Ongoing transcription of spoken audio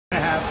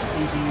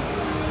Okay.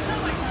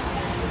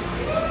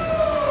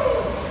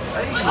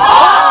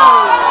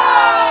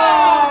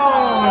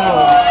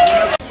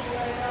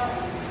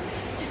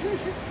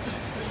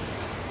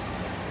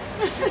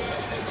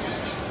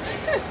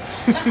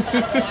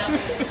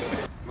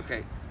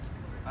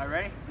 All right,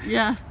 ready?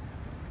 Yeah.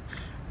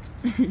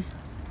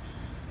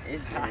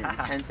 It's an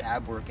intense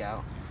ab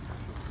workout.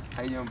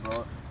 How you doing,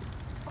 bro?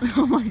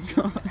 Oh my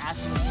god.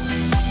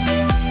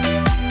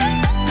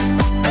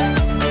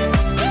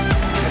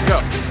 Let's go.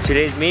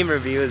 Today's meme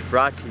review is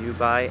brought to you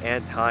by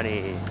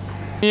Antoni.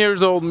 10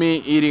 years old me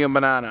eating a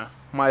banana.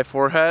 My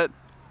forehead.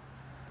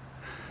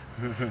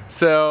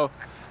 So,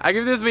 I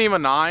give this meme a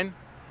 9.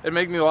 It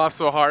makes me laugh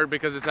so hard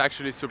because it's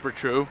actually super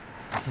true.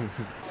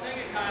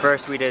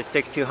 First we did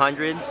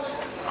 6-200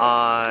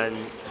 on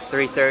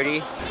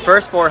 330.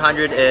 First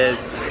 400 is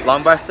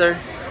long buster.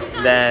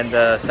 Then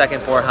the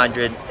second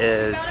 400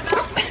 is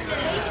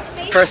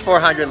first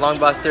 400 long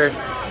buster.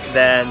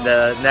 Then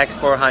the next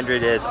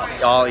 400 is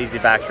all easy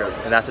backstroke,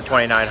 and that's a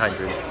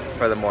 2900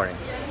 for the morning.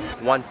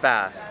 One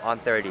fast on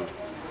 30,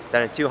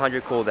 then a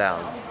 200 cool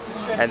down,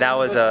 and that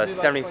was a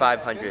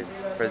 7500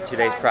 for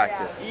today's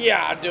practice.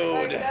 Yeah,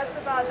 dude.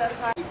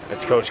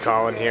 It's Coach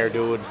Colin here,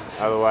 dude.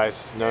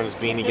 Otherwise known as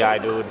Beanie Guy,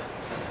 dude.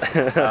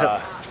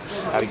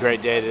 Had a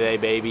great day today,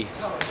 baby.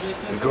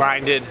 We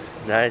grinded.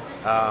 Nice.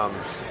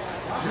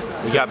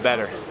 We got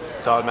better.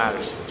 That's all that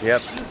matters.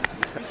 Yep.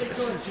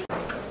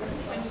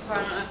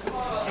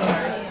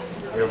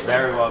 You're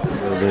very welcome.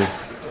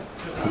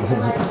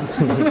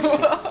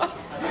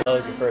 That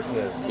was your first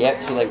move.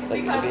 Yep. So like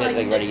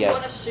ready to go.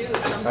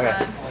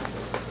 Okay.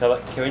 So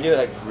can we do it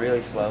like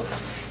really slow?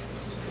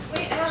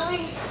 Wait,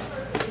 Allie,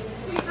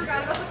 we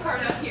forgot about the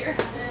card out here.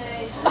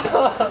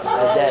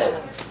 I did.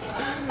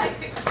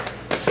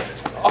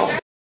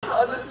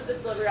 I'll mess with this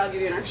delivery, I'll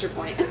give you an extra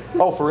point.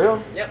 Oh, for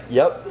real? Yep.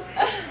 Yep.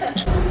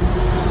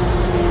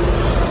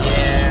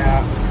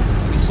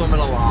 Yeah. We swim it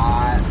a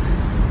lot.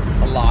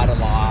 A lot.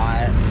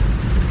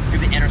 You're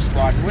the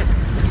Instrasquad. What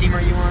team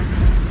are you on?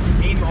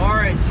 Team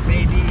Orange,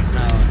 baby.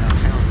 No,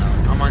 hell no.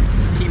 I'm on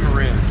Team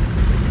Maroon.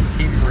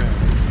 Team Maroon.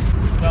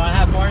 So I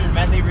have 400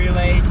 medley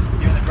relay,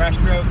 doing the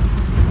breaststroke,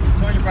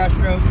 200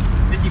 breaststroke,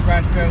 50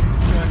 breaststroke,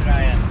 200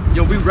 IM.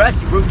 Yo, we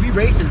race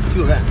in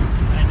 2 events.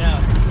 I know.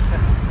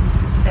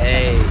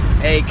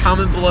 Hey,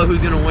 comment below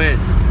who's gonna win.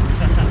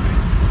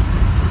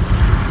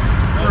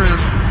 Maroon.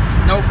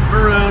 Nope,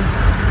 Maroon.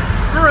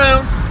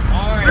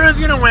 Orange. Maroon's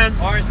gonna win.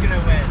 Orange gonna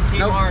win. Team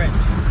Nope. Orange.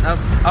 Nope.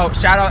 Oh,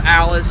 shout out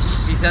Alice.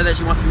 She said that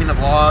she wants to be in the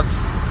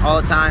vlogs all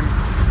the time.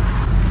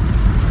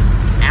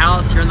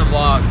 Alice, you're in the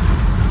vlog.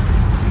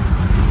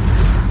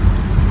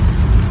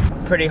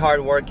 Pretty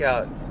hard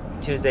workout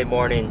Tuesday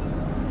morning.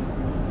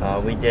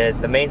 We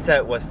did, the main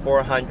set was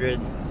 400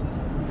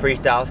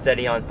 freestyle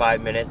steady on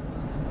 5 minutes,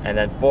 and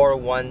then 4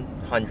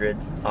 100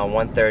 on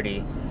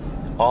 130,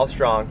 all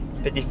strong,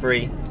 50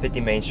 free, 50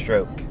 main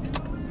stroke.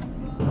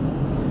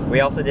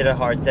 We also did a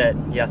hard set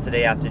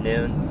yesterday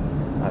afternoon,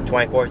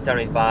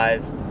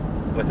 2475,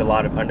 with a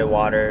lot of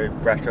underwater,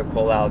 breaststroke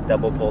pull out,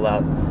 double pull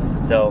out.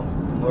 So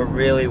we're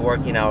really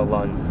working our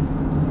lungs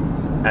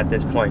at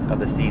this point of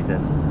the season.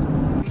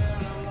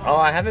 Oh,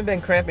 I haven't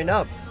been cramping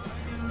up.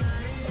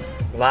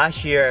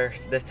 Last year,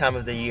 this time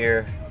of the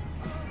year,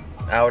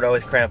 I would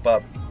always cramp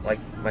up, like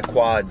my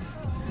quads,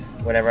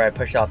 whenever I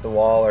push off the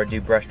wall or do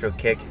breaststroke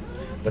kick.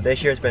 But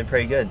this year it's been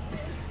pretty good.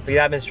 We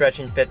have been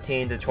stretching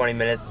 15 to 20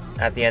 minutes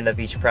at the end of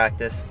each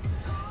practice,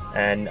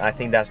 and I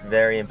think that's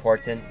very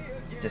important.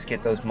 Just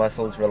get those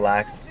muscles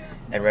relaxed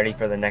and ready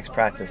for the next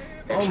practice.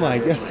 Oh my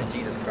god.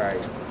 Jesus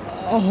Christ.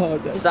 Oh,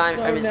 that's Sam,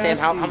 so Sam,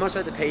 how nasty. much do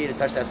I have to pay you to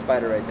touch that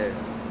spider right there?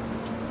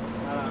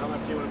 How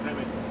much do you want to pay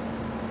me?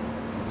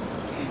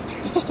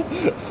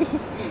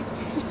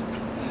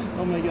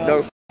 Oh my god.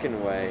 No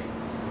fucking way.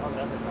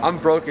 I'm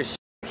broke as shit.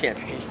 I can't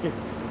pay you.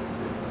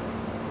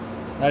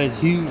 That is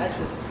huge. That's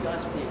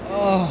disgusting.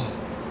 Oh.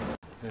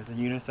 There's a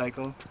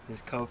unicycle,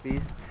 there's Kofi,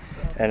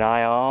 and I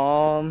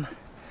am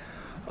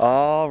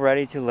all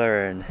ready to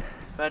learn.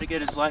 About to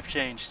get his life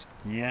changed.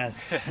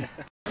 Yes.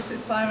 This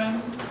is Simon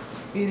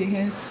eating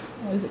his,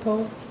 what is it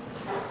called?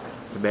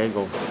 The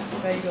bagel. It's a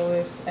bagel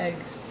with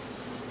eggs.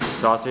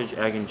 Sausage,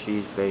 egg, and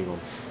cheese bagel.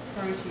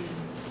 Protein.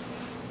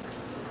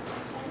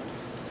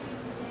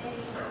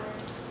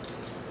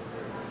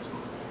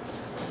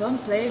 Don't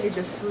play with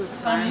the food,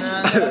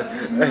 Simon.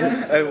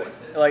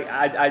 Like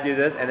I do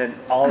this and then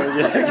all of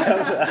it comes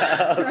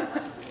out.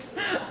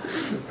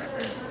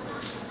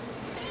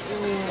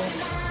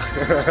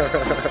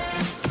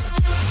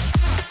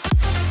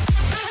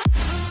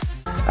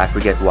 I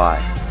forget why.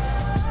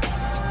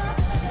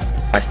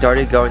 I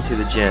started going to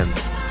the gym,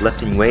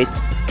 lifting weights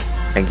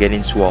and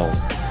getting swole.